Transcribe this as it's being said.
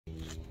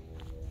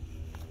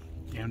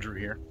Andrew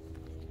here.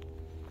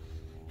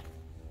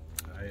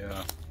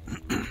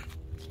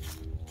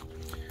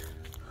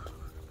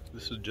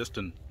 This is just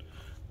an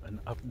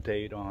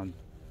update on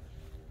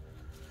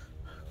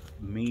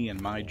me and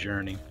my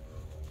journey.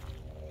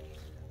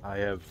 I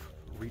have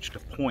reached a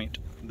point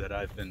that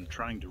I've been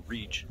trying to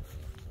reach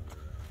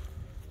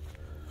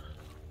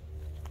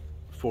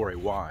for a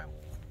while.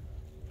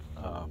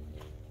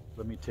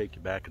 Let me take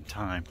you back in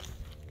time.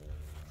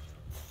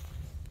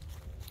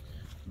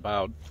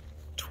 About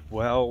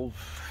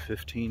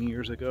 15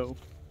 years ago,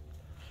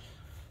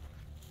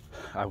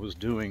 I was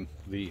doing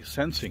the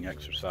sensing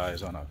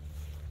exercise on a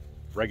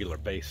regular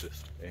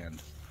basis,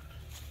 and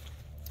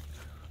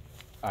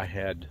I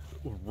had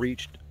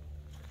reached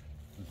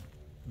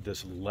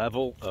this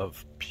level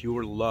of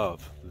pure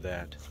love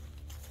that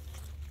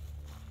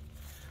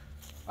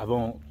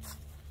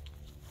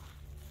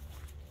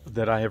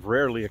I have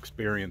rarely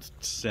experienced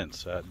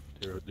since.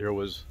 There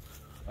was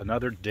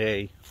another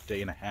day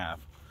and a half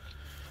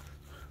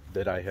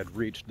that I had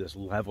reached this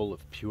level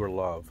of pure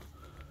love,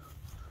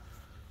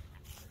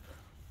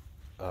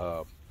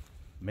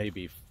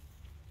 maybe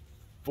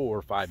 4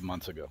 or 5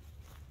 months ago,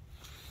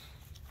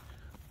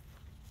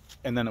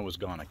 and then it was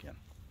gone again.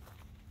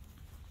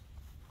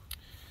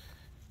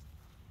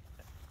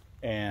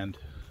 And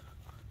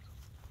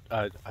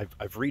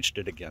I've reached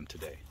it again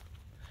today,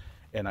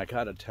 and I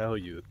gotta tell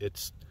you,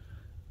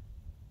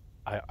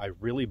 I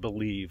really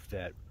believe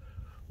that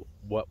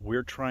what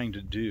we're trying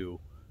to do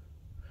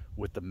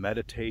with the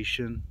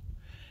meditation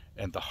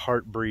and the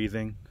heart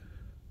breathing,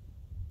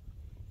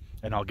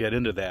 and I'll get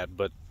into that,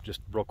 but just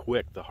real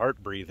quick, the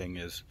heart breathing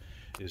is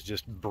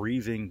just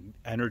breathing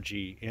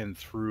energy in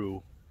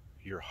through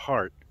your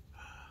heart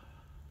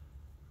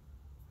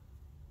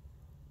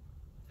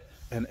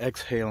and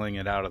exhaling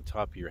it out of the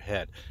top of your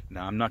head.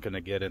 Now, I'm not going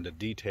to get into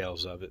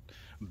details of it,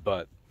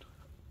 but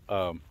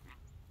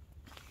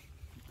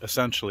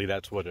essentially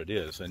that's what it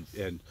is.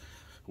 And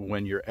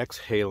when you're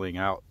exhaling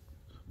out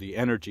the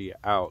energy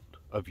out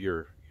of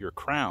your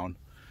crown,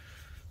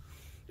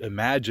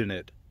 imagine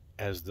it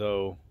as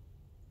though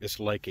it's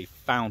like a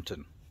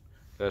fountain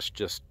that's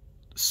just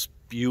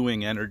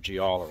spewing energy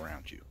all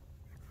around you.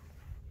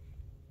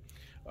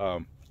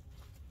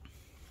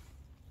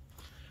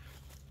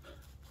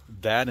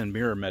 That and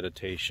mirror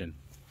meditation,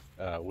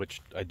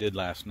 which I did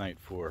last night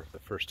for the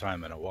first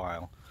time in a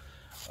while,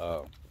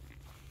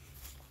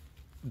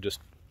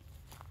 just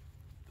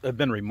have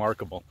been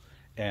remarkable,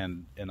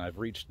 and I've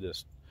reached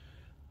this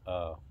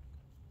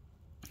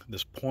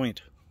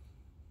point,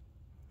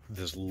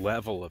 this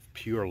level of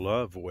pure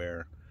love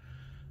where,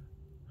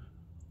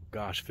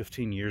 gosh,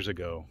 15 years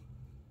ago,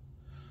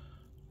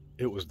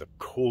 it was the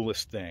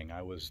coolest thing.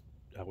 I was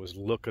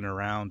looking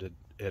around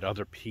at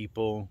other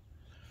people,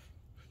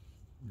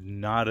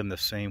 not in the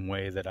same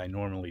way that I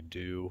normally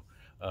do,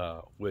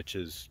 which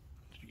is,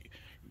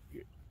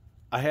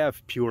 I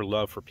have pure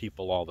love for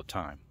people all the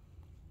time,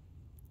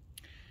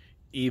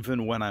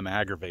 even when I'm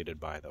aggravated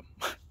by them,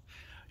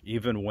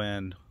 even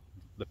when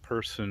the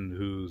person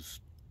who's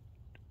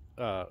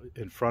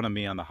in front of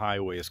me on the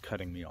highway is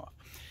cutting me off,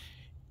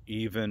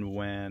 even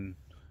when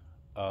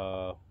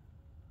the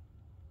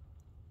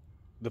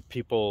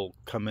people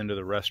come into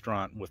the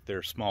restaurant with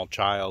their small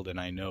child and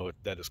I know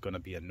that it's going to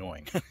be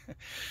annoying.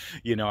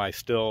 You know, I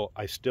still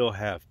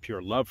have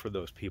pure love for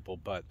those people,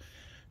 but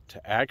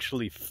to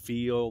actually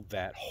feel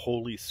that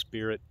Holy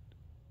Spirit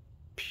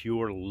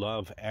pure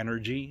love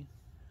energy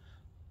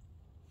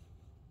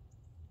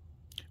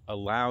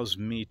allows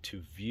me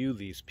to view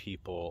these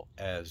people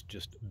as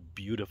just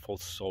beautiful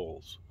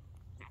souls.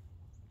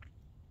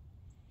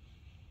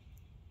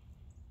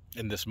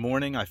 And this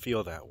morning I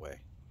feel that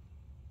way.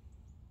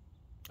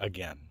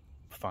 Again,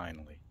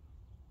 finally.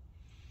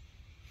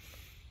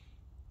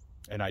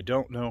 And I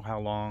don't know how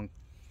long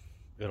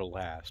it'll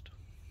last,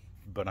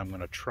 but I'm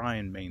going to try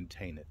and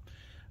maintain it.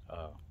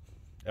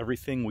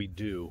 Everything we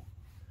do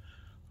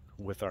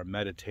with our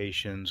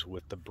meditations,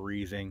 with the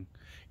breathing,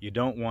 you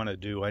don't want to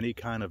do any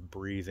kind of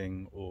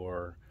breathing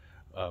or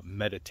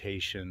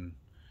meditation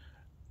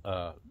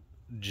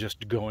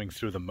just going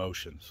through the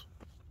motions.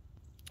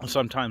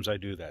 Sometimes I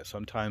do that.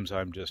 Sometimes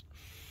I'm just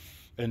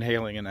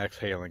inhaling and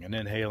exhaling and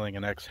inhaling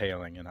and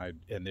exhaling,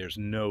 and there's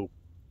no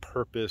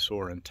purpose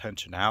or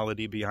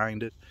intentionality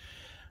behind it.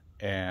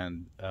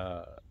 And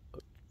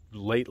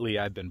lately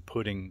I've been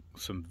putting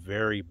some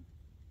very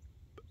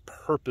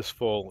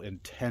purposeful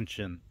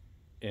intention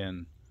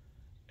in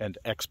and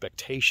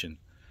expectation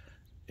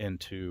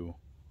into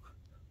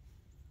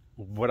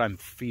what I'm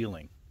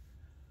feeling,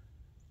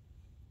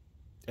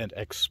 and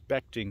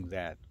expecting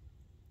that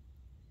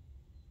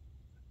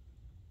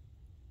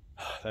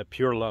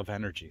pure love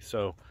energy.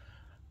 So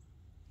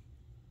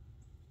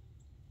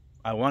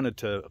I wanted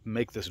to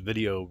make this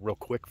video real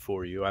quick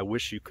for you. I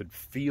wish you could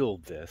feel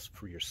this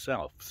for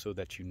yourself so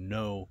that you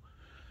know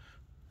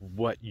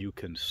what you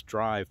can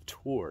strive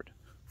toward.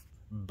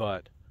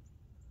 But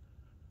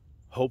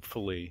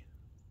hopefully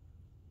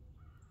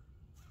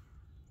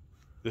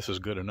this is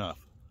good enough.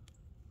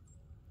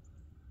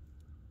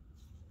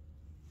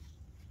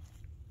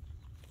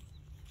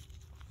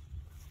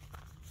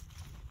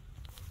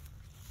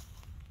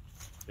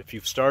 If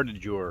you've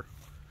started your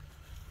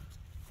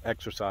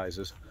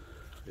exercises,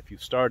 if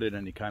you've started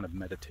any kind of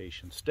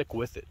meditation, stick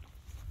with it.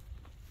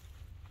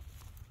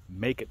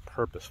 Make it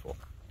purposeful.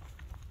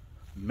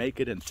 Make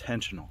it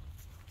intentional.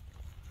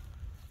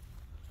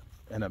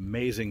 And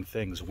amazing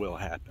things will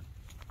happen.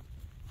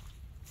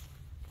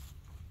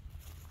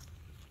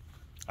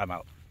 I'm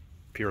out.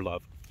 Pure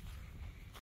love.